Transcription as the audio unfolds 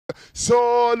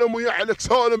سالم ويعلك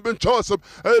سالم بن جاسم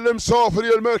المسافر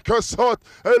يا المركز سات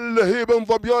اللي هي بن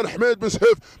ظبيان حميد بن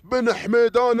سيف بن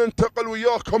حميدان انتقل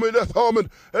وياكم الى ثامن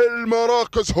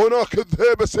المراكز. هناك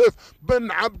الذهيب سيف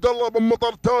بن عبد الله بن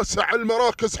مطر تاسع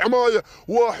المراكز حمايه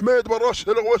وحميد بن راشد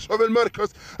الغوشه في المركز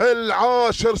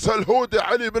العاشر سلهودي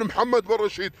علي بن محمد بن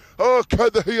رشيد.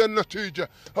 هكذا هي النتيجه،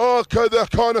 هكذا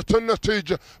كانت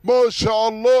النتيجه. ما شاء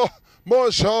الله ما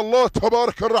شاء الله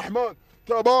تبارك الرحمن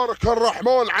تبارك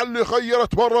الرحمن على اللي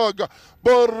خيرت براقه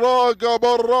براقه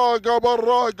براقه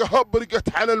براقه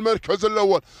هبرقت على المركز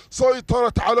الاول،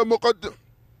 سيطرت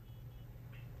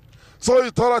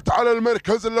على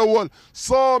المركز الاول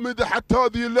صامده حتى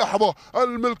هذه اللحظه.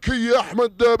 الملكيه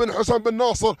احمد بن حسن بن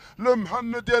ناصر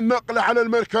المهندي النقل على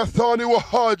المركز الثاني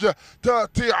وهاجه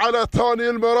تاتي على ثاني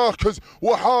المراكز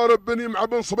وحارب بن يمعه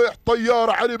بن صبيح طيار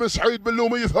علي بن سعيد بن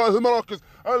لومي ثالث المراكز.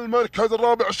 المركز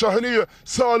الرابع الشاهنيه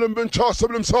سالم بن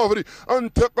جاسم المسافري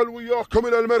انتقل وياكم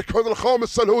الى المركز الخامس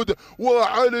سلهود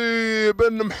وعلي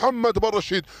بن محمد بن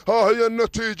رشيد. ها هي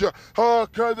النتيجه،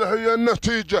 هكذا هي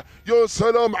النتيجه. يا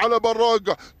سلام على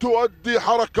براقه تؤدي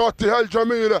حركاتها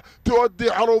الجميله، تؤدي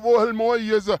عروضها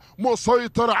المميزه،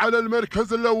 مسيطر على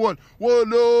المركز الاول. ولكن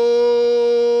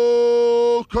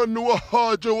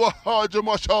وهاجه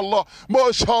ما شاء الله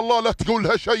ما شاء الله، لا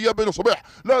تقولها شيء يا بن صبيح،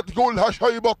 لا تقولها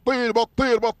شيء،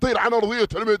 بتطير عن ارضيه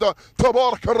الميدان.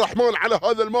 تبارك الرحمن على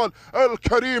هذا المال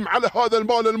الكريم، على هذا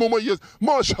المال المميز.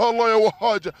 ما شاء الله يا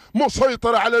وهاجه،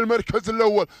 مسيطره على المركز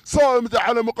الاول، صامده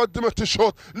على مقدمه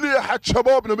الشوط. لاحد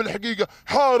شبابنا بالحقيقه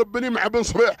حارب بن يمعه بن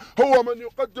صبيح هو من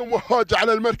يقدم وهاجه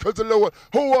على المركز الاول،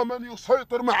 هو من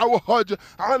يسيطر مع وهاجه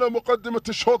على مقدمه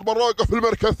الشوط. براقه في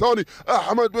المركز الثاني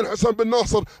احمد بن حسن بن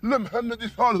ناصر المهندي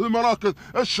ثالث المراكز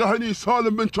الشهني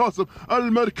سالم بن جاسم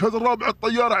المركز الرابع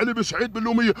الطيار علي بن سعيد بن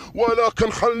لوميه.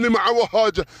 ولكن خلني مع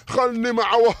وهاجه،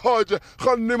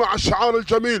 خلني مع الشعار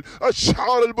الجميل،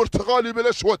 الشعار البرتغالي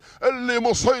بالاسود اللي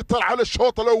مسيطر على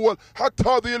الشوط الاول حتى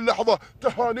هذه اللحظه.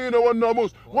 تهانينا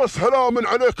والناموس وسلام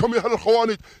عليكم يا اهل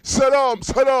الخوانيج،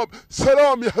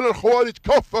 سلام يا اهل الخوانيج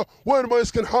كافه وين ما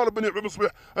يسكن. حارب بن يمعه بن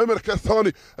صبيح المركز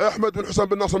الثاني، احمد بن حسن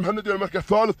بن ناصر المهندي المركز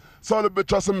الثالث، سالم بن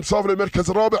جاسم مسافر المركز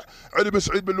الرابع، علي بن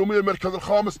سعيد بن لوميه المركز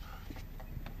الخامس،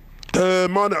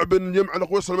 مانع بن يمعه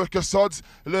الغويص المركز السادس،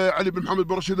 علي بن محمد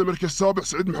بن رشيد المركز السابع،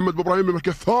 سعيد بن محمد بن ابراهيم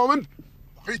المركز الثامن.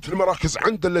 بقيه المراكز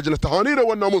عند اللجنه. تهانينا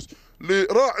والناموس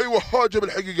لراعي وهاجه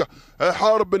بالحقيقه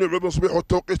حارب بن يمعه بن صبيح،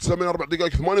 والتوقيت 4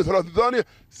 دقائق 38 ثانيه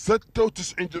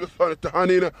 96 جزء الثاني.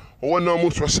 تهانينا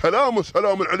والناموس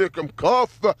وسلام عليكم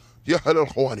كافه يا اهل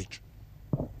الخوانيج.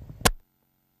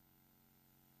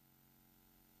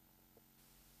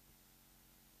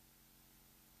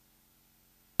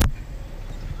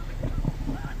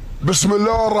 بسم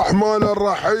الله الرحمن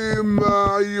الرحيم.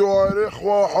 أيها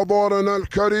الإخوة حضورنا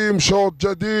الكريم، شوط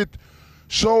جديد،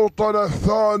 شوطنا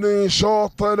الثاني،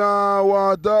 شوطنا،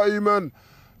 ودائما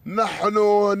نحن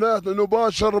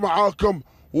نباشر معاكم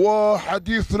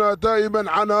وحديثنا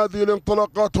دائما عن هذه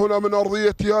الانطلاقات هنا من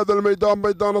أرضية هذا الميدان،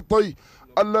 ميدان الطي،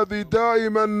 الذي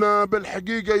دائما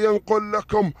بالحقيقة ينقل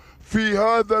لكم في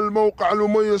هذا الموقع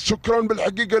المميز. شكرا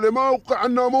بالحقيقة لموقع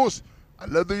الناموس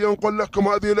الذي ينقل لكم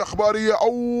هذه الإخبارية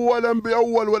أولا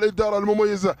بأول، والإدارة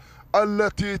المميزة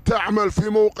التي تعمل في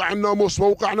موقع الناموس،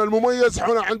 موقعنا المميز.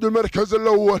 هنا عند المركز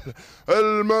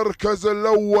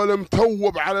الأول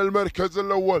متوب على المركز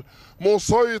الأول،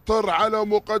 مسيطر على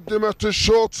مقدمة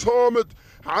الشوط، صامد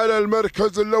على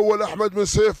المركز الأول أحمد بن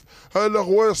سيف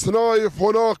الغويص نايف.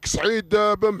 هناك سعيد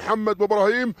بن محمد بن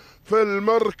إبراهيم في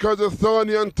المركز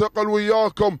الثاني. انتقل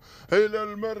وياكم إلى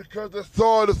المركز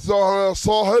الثالث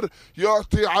صاهر،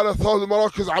 يأتي على ثالث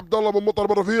المراكز عبد الله بن مطر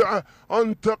بن رفيعة.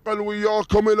 انتقل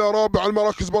وياكم إلى رابع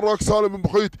المراكز براك سالم بن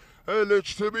بخيت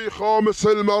الHTB. خامس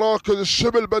المراكز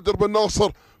الشبل بدر بن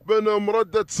ناصر بن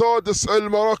مردد. سادس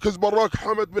المراكز براك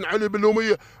حمد بن علي بن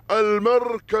لومية.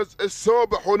 المركز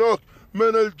السابع هناك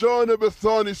من الجانب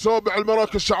الثاني سابع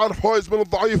المراكز شعار فايز بن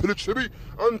الضعيف الHTB.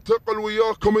 انتقل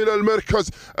وياكم الى المركز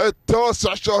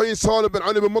التاسع شاهين سالم بن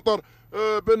علي بن مطر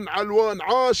بن علوان.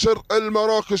 عاشر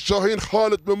المراكز شاهين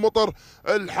خالد بن مطر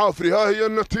الحافري. ها هي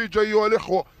النتيجة أيها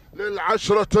الإخوة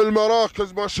للعشرة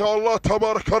المراكز. ما شاء الله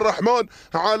تبارك الرحمن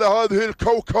على هذه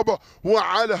الكوكبة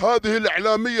وعلى هذه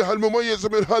الإعلامية المميزة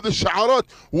من هذه الشعارات.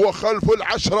 وخلف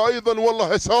العشرة أيضا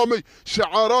والله سامي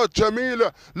شعارات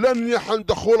جميلة لن يحن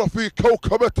دخولها في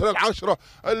كوكبتنا العشرة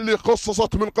اللي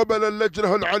خصصت من قبل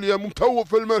اللجنة العليا. متوب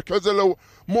في المركز الأول،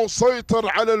 مسيطر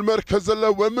على المركز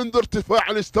الأول منذ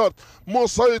ارتفاع الستارت،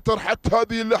 مسيطر حتى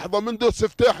هذه اللحظة منذ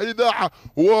استفتاح الإذاعة.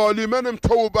 ولمن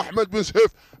متوب أحمد بن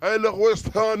سيف الغويص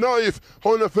ثاني نايف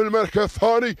هنا في المركز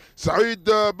الثاني،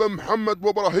 سعيد بن محمد بن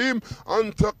ابراهيم.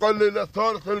 انتقل الى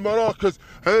ثالث المراكز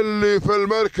اللي في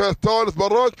المركز الثالث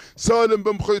براك سالم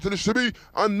بن بخيت الاشتبي.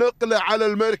 النقله على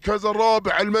المركز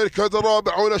الرابع،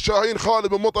 هنا شاهين خالد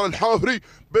بن مطر الحافري.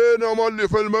 بينما اللي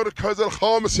في المركز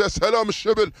الخامس يا سلام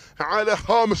الشبل على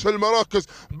خامس المراكز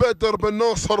بدر بن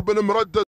ناصر بن مردد